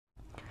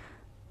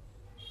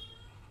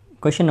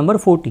Question number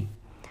 40.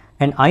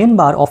 An iron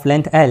bar of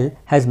length L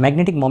has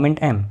magnetic moment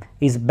M,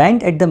 is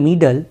bent at the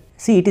middle.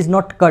 See, it is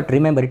not cut,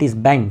 remember it is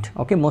bent.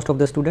 Okay, most of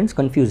the students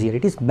confuse here,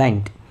 it is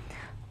bent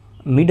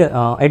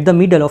at the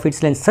middle of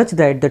its length such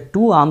that the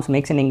two arms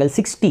makes an angle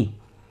 60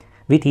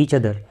 with each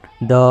other.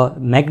 The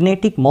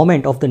magnetic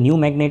moment of the new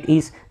magnet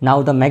is,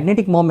 now the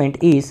magnetic moment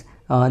is,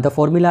 the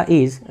formula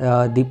is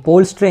the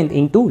pole strength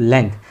into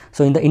length.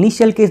 So in the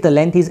initial case the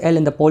length is L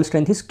and the pole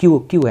strength is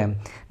QM.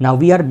 Now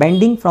we are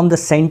bending from the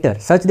center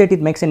such that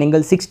it makes an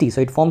angle 60,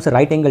 so it forms a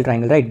right angle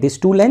triangle, right? This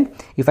two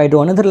length, if I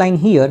draw another line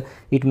here,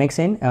 it makes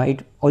an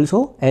it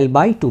also L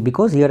by 2,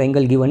 because here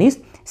angle given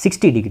is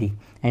 60 degree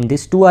and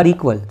these two are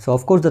equal, so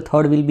of course the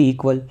third will be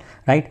equal,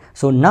 right?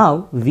 So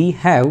now we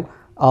have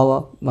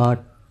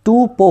our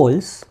two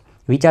poles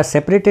which are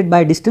separated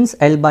by distance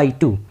L by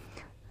 2,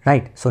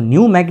 right? So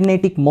new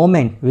magnetic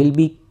moment will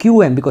be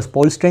QM because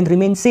pole strength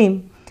remains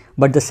same,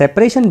 but the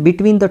separation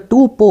between the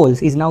two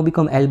poles is now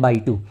become L by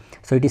 2.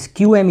 So it is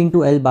QM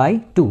into L by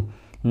 2.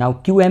 Now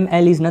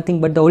QML is nothing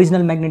but the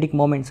original magnetic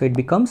moment, so it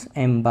becomes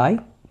M by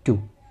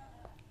 2.